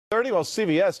popularity? Well,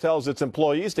 CVS tells its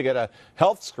employees to get a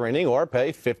health screening or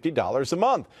pay $50 a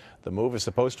month. The move is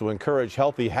supposed to encourage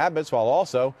healthy habits while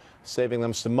also saving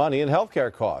them some money in health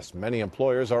care costs. Many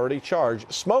employers already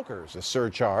charge smokers a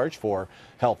surcharge for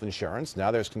health insurance.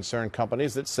 Now there's concern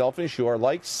companies that self-insure,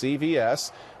 like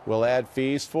CVS, will add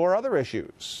fees for other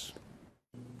issues.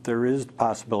 There is the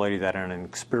possibility that in an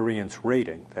experience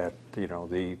rating that,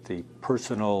 the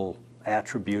personal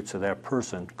attributes of that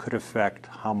person could affect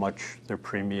how much their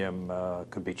premium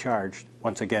could be charged,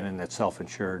 once again in that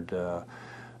self-insured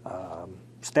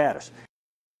status.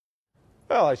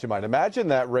 Well, as you might imagine,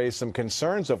 that raised some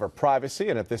concerns over privacy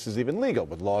and if this is even legal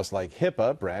with laws like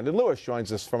HIPAA. Brandon Lewis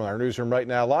joins us from our newsroom right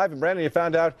now live. And Brandon, you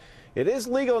found out it is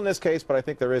legal in this case, but I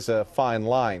think there is a fine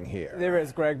line here. There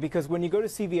is, Greg, because when you go to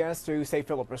CVS to, say,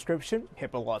 fill a prescription,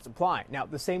 HIPAA laws apply. Now,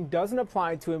 the same doesn't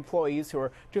apply to employees who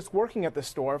are just working at the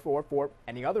store or for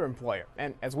any other employer.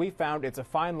 And as we found, it's a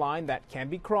fine line that can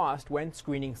be crossed when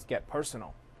screenings get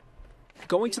personal.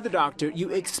 Going to the doctor, you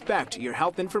expect your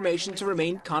health information to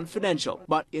remain confidential,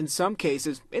 but in some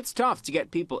cases, it's tough to get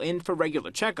people in for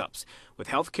regular checkups. With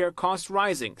healthcare costs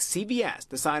rising, CVS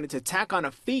decided to tack on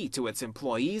a fee to its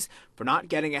employees for not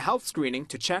getting a health screening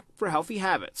to check for healthy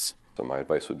habits. So my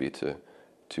advice would be to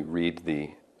read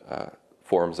the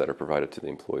forms that are provided to the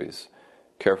employees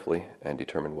carefully and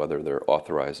determine whether they're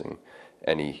authorizing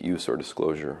any use or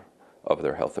disclosure of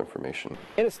their health information.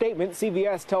 In a statement,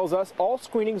 CVS tells us all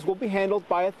screenings will be handled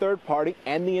by a third party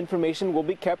and the information will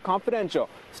be kept confidential.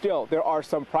 Still, there are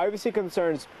some privacy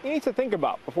concerns you need to think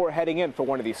about before heading in for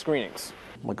one of these screenings.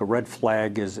 Like a red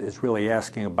flag is really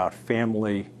asking about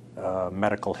family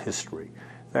medical history.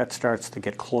 That starts to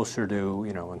get closer to,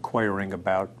 inquiring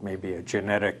about maybe a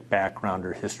genetic background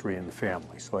or history in the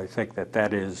family. So I think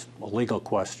that is a legal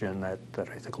question that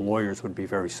I think lawyers would be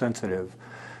very sensitive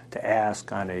to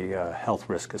ask on a health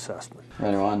risk assessment.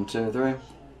 Ready, 1, 2, 3.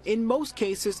 In most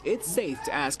cases, it's safe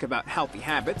to ask about healthy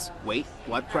habits, weight,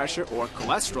 blood pressure, or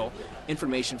cholesterol.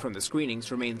 Information from the screenings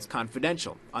remains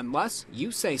confidential, unless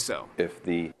you say so. If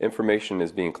the information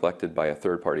is being collected by a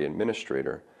third-party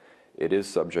administrator, it is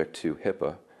subject to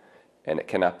HIPAA, and it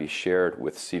cannot be shared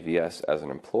with CVS as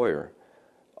an employer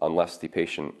unless the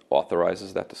patient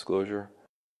authorizes that disclosure.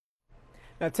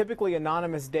 Now, typically,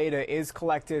 anonymous data is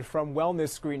collected from wellness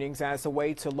screenings as a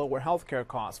way to lower healthcare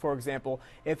costs. For example,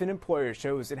 if an employer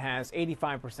shows it has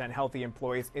 85% healthy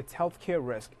employees, its healthcare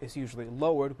risk is usually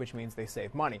lowered, which means they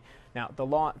save money. Now, the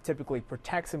law typically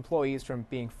protects employees from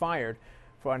being fired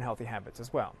for unhealthy habits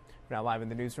as well. Now, live in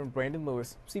the newsroom, Brandon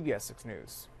Lewis, CBS 6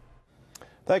 News.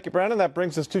 Thank you, Brandon. That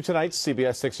brings us to tonight's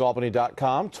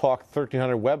CBS6Albany.com Talk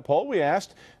 1300 web poll. We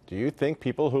asked, do you think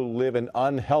people who live an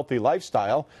unhealthy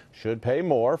lifestyle should pay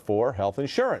more for health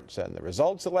insurance? And the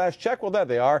results at last check, well, there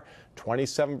they are.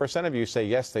 27% of you say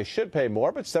yes, they should pay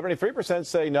more, but 73%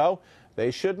 say no, they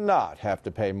should not have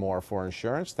to pay more for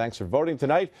insurance. Thanks for voting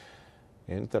tonight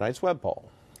in tonight's web poll.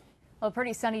 Well, a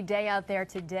pretty sunny day out there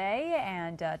today,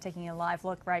 and taking a live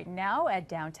look right now at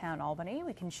downtown Albany.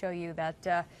 We can show you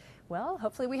that well,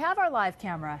 hopefully we have our live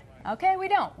camera. Okay, we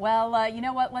don't. Well, you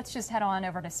know what? Let's just head on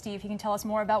over to Steve. He can tell us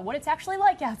more about what it's actually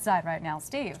like outside right now.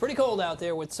 Steve. It's pretty cold out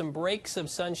there with some breaks of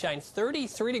sunshine.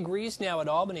 33 degrees now at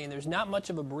Albany, and there's not much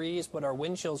of a breeze, but our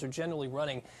wind chills are generally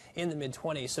running in the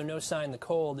mid-20s, so no sign the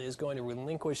cold is going to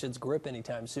relinquish its grip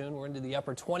anytime soon. We're into the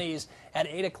upper 20s at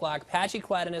 8 o'clock. Patchy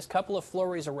cloudiness, couple of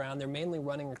flurries around. They're mainly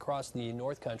running across the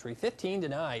north country. 15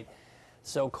 tonight.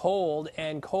 So cold,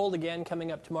 and cold again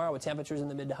coming up tomorrow with temperatures in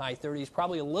the mid to high 30s.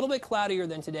 Probably a little bit cloudier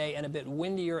than today and a bit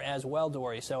windier as well,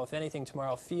 Dory. So if anything,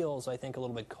 tomorrow feels, I think, a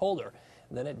little bit colder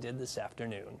than it did this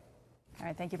afternoon. All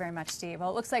right, thank you very much, Steve.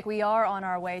 Well, it looks like we are on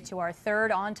our way to our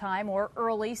third on-time or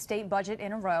early state budget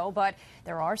in a row, but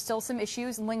there are still some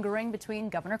issues lingering between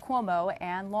Governor Cuomo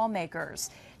and lawmakers.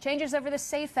 Changes over the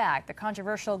SAFE Act, the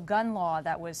controversial gun law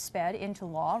that was sped into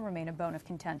law, remain a bone of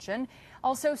contention.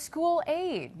 Also, school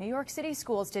aid. New York City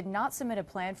schools did not submit a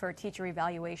plan for teacher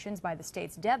evaluations by the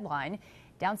state's deadline.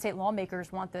 Downstate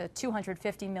lawmakers want the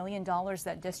 $250 million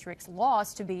that districts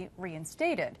lost to be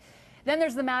reinstated. Then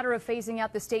there's the matter of phasing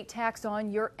out the state tax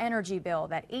on your energy bill,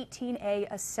 that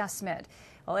 18A assessment.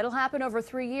 Well, it'll happen over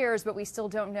 3 years, but we still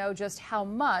don't know just how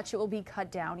much it will be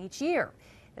cut down each year.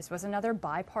 This was another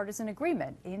bipartisan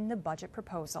agreement in the budget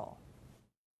proposal.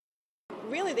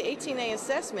 really the 18A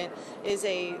assessment is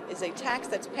a tax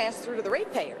that's passed through to the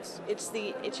ratepayers. It's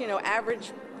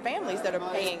average families that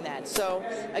are paying that. So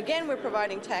again, we're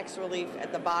providing tax relief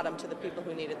at the bottom to the people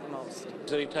who need it the most.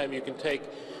 Anytime you can take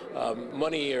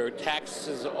money or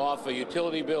taxes off a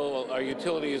utility bill, our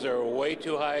utilities are way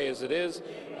too high as it is.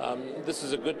 This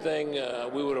is a good thing.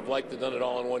 We would have liked to have done it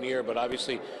all in 1 year, but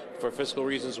obviously for fiscal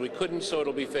reasons we couldn't, so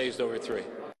it'll be phased over 3.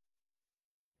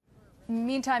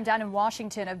 Meantime, down in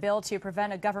Washington, a bill to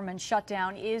prevent a government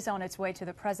shutdown is on its way to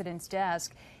the president's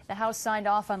desk. The House signed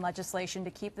off on legislation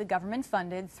to keep the government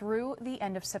funded through the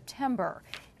end of September.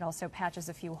 It also patches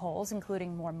a few holes,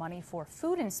 including more money for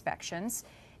food inspections.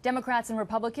 Democrats and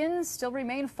Republicans still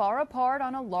remain far apart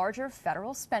on a larger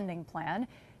federal spending plan.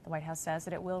 The White House says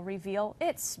that it will reveal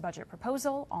its budget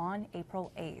proposal on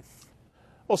April 8th.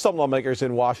 Well, some lawmakers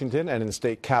in Washington and in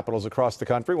state capitals across the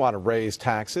country want to raise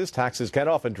taxes. Taxes can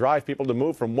often drive people to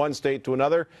move from one state to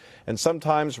another and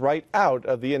sometimes right out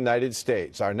of the United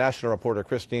States. Our national reporter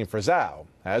Christine Frizzell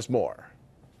has more.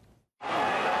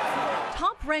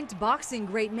 Top-ranked boxing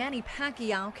great Manny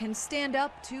Pacquiao can stand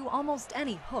up to almost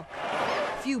any hook.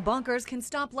 Few bunkers can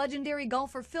stop legendary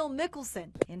golfer Phil Mickelson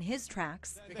in his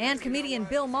tracks. And comedian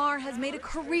Bill Maher has made a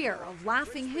career of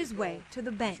laughing his way to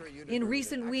the bank. In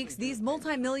recent weeks, these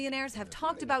multimillionaires have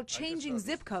talked about changing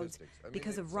zip codes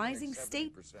because of rising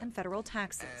state and federal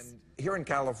taxes. And here in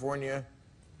California,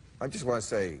 I just want to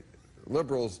say,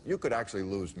 liberals, you could actually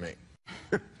lose me.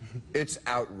 It's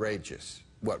outrageous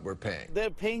what we're paying. They're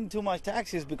paying too much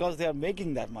taxes because they are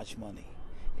making that much money.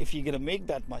 If you're going to make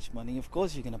that much money, of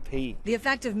course you're going to pay. The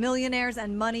effect of millionaires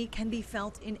and money can be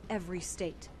felt in every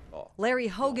state. Larry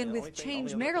Hogan with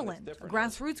Change Maryland, a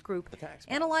grassroots group,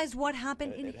 analyzed what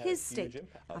happened in his state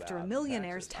after a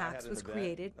millionaire's tax was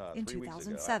created in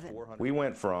 2007. We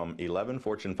went from 11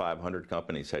 Fortune 500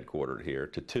 companies headquartered here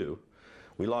to 2.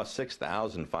 We lost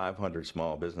 6,500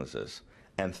 small businesses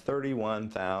and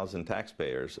 31,000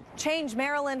 taxpayers. Change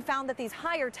Maryland found that these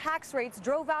higher tax rates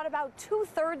drove out about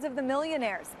 2/3 of the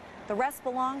millionaires. The rest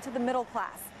belonged to the middle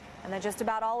class, and that just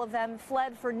about all of them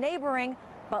fled for neighboring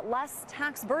but less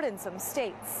tax burdensome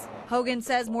states. Hogan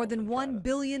says more than $1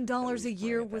 billion a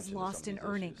year was lost in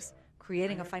earnings,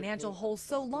 creating a financial hole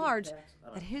so large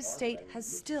that his state has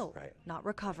still not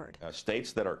recovered.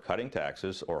 States that are cutting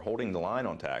taxes or holding the line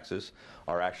on taxes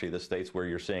are actually the states where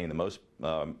you're seeing the most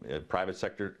private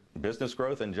sector business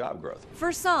growth and job growth.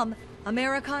 For some,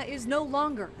 America is no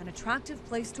longer an attractive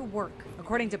place to work.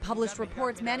 According to published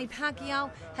reports, Manny Pacquiao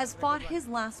has fought his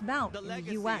last bout in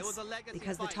the U.S.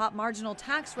 because the top marginal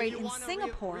tax rate in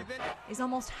Singapore is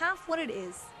almost half what it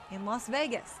is in Las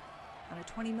Vegas. On a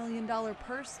 $20 million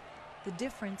purse, the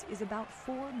difference is about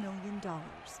 $4 million.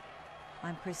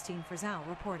 I'm Christine Frizzell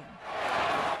reporting.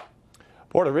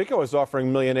 Puerto Rico is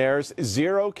offering millionaires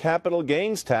zero capital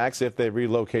gains tax if they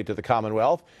relocate to the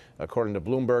Commonwealth. According to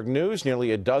Bloomberg News,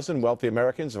 nearly a dozen wealthy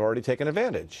Americans have already taken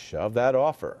advantage of that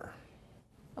offer.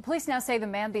 Police now say the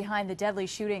man behind the deadly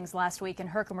shootings last week in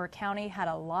Herkimer County had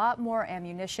a lot more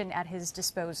ammunition at his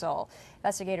disposal.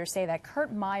 Investigators say that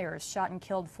Kurt Myers shot and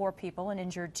killed 4 people and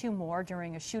injured 2 more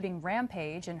during a shooting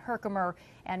rampage in Herkimer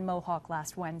and Mohawk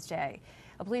last Wednesday.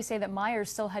 Police say that Myers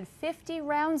still had 50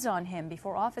 rounds on him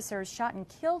before officers shot and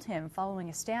killed him following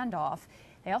a standoff.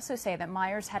 They also say that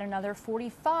Myers had another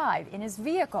 45 in his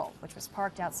vehicle, which was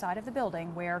parked outside of the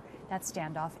building where that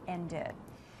standoff ended.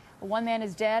 One man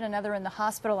is dead, another in the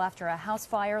hospital after a house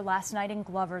fire last night in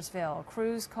Gloversville.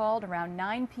 Crews called around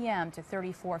 9 p.m. to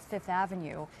 34 Fifth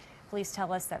Avenue. Police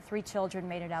tell us that 3 children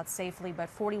made it out safely, but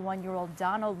 41-year-old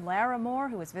Donald Larimore,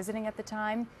 who was visiting at the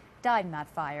time, died in that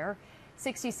fire.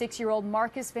 66-year-old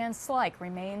Marcus Van Slyke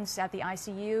remains at the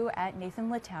ICU at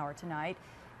Nathan Littauer tonight.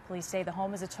 Police say the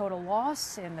home is a total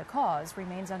loss and the cause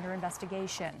remains under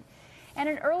investigation. And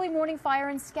an early morning fire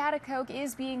in Schaghticoke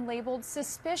is being labeled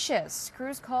suspicious.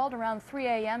 Crews called around 3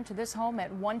 a.m. to this home at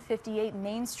 158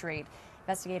 Main Street.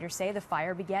 Investigators say the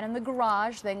fire began in the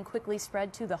garage, then quickly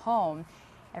spread to the home.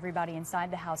 Everybody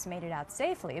inside the house made it out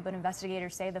safely, but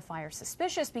investigators say the fire's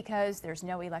suspicious because there's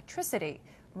no electricity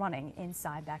running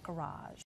inside that garage.